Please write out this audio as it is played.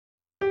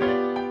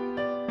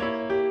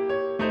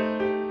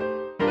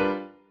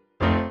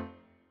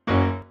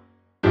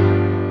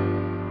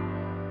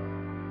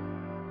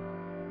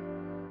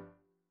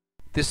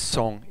This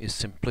song is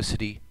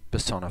simplicity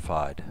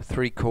personified.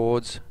 3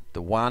 chords,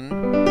 the 1,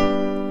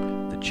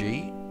 the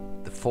G,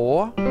 the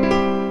 4,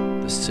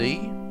 the C,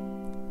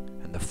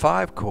 and the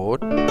 5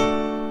 chord,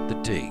 the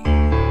D.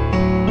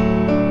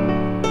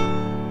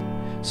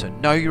 So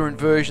know your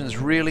inversions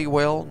really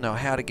well, know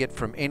how to get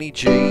from any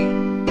G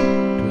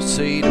to a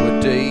C to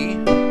a D,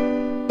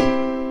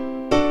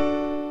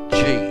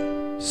 G,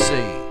 C,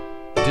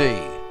 D,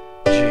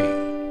 G,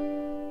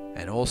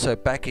 and also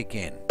back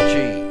again,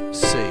 G,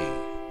 C,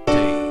 D,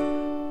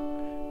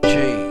 G,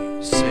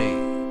 C,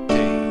 D,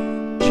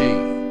 G,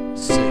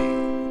 C,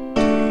 D,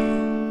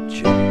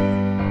 G.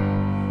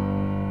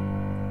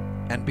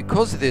 And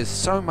because there's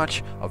so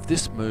much of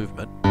this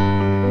movement,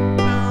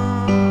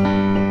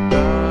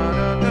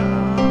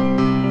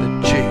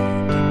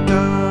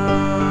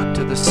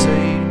 the C,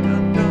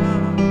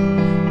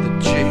 the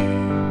G,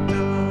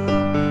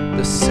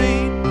 the C,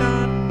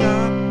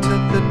 to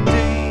the D.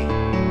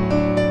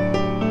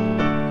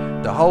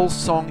 The whole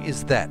song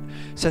is that.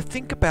 So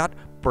think about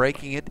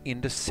breaking it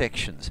into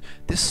sections.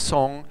 This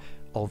song,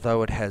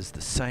 although it has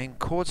the same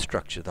chord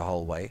structure the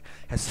whole way,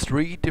 has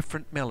 3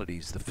 different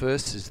melodies. The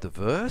first is the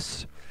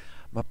verse.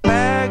 My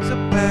bags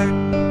are packed,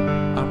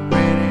 I'm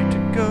ready to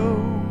go.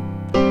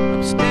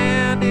 I'm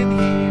standing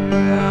here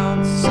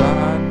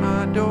outside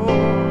my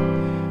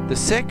door. The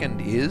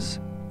second is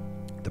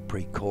the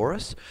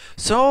pre-chorus.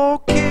 So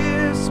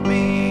kiss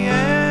me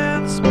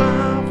and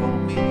smile for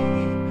me.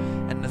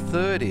 And the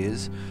third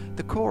is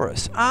the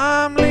chorus.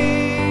 I'm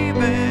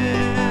leaving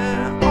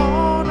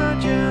on a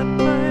jet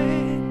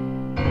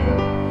plane.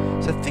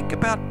 So think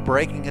about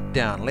breaking it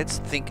down. Let's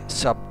think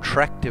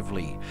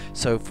subtractively.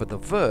 So for the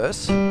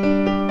verse,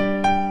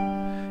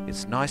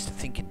 it's nice to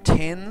think in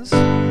tens,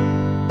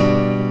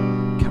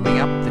 coming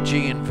up the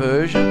G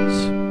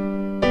inversions.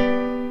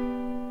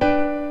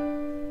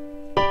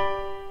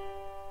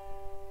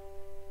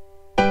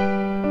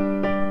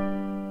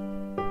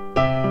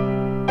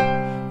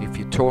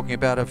 Talking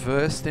about a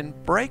verse, then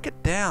break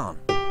it down.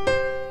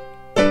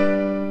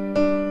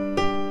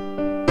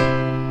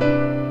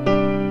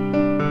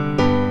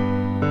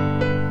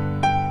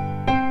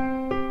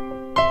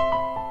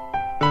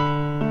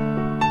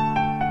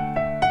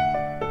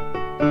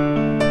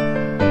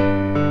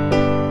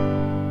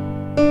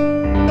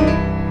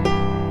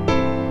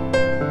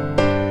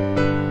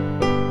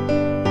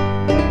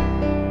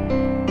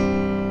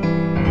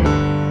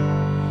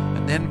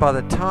 And then by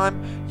the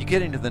time you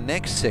get into the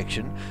next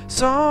section,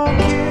 so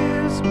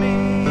kiss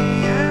me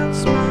and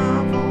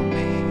smile for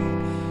me.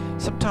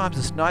 Sometimes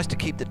it's nice to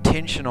keep the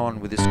tension on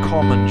with this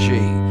common G.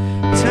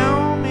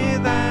 Tell me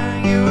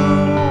that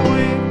you'll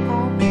wait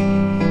for me.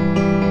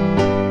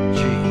 G,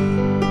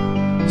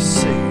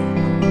 C.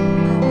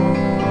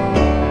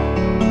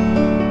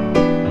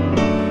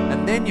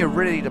 And then you're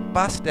ready to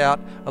bust out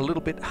a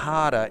little bit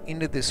harder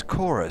into this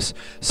chorus.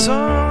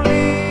 So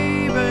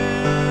leaving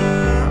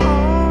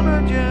on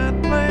a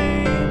jet plane.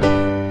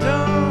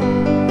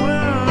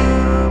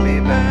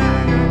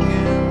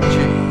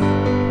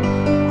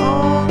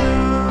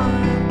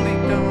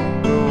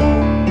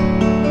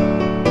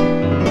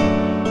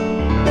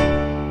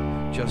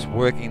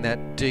 Working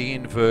that D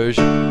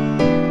inversion,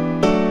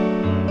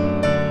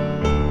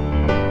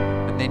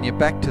 and then you're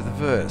back to the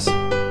verse.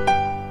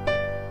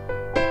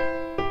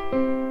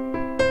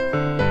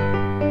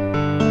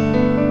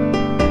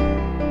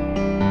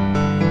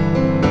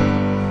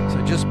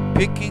 So just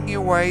picking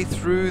your way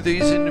through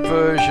these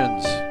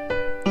inversions.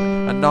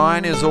 A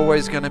 9 is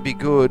always going to be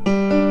good.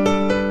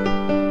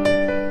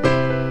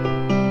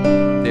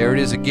 There it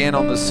is again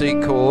on the C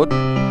chord.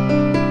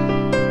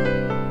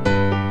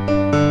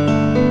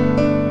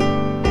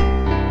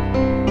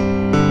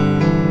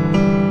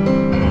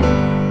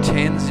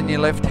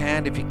 Left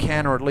hand if you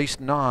can, or at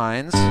least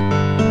 9s.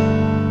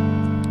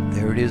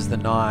 There it is, the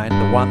 9,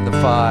 the 1, the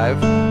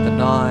 5, the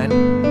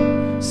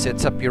 9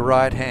 sets up your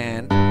right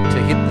hand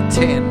to hit the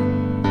 10.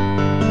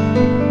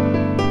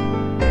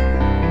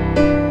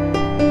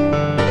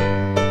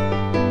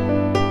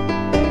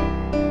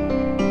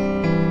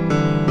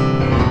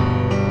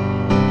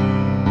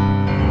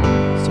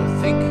 So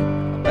think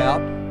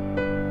about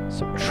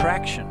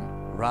subtraction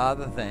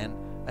rather than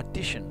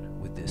addition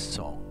with this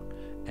song,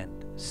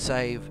 and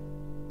save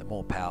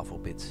more powerful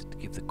bits to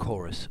give the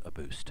chorus a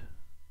boost.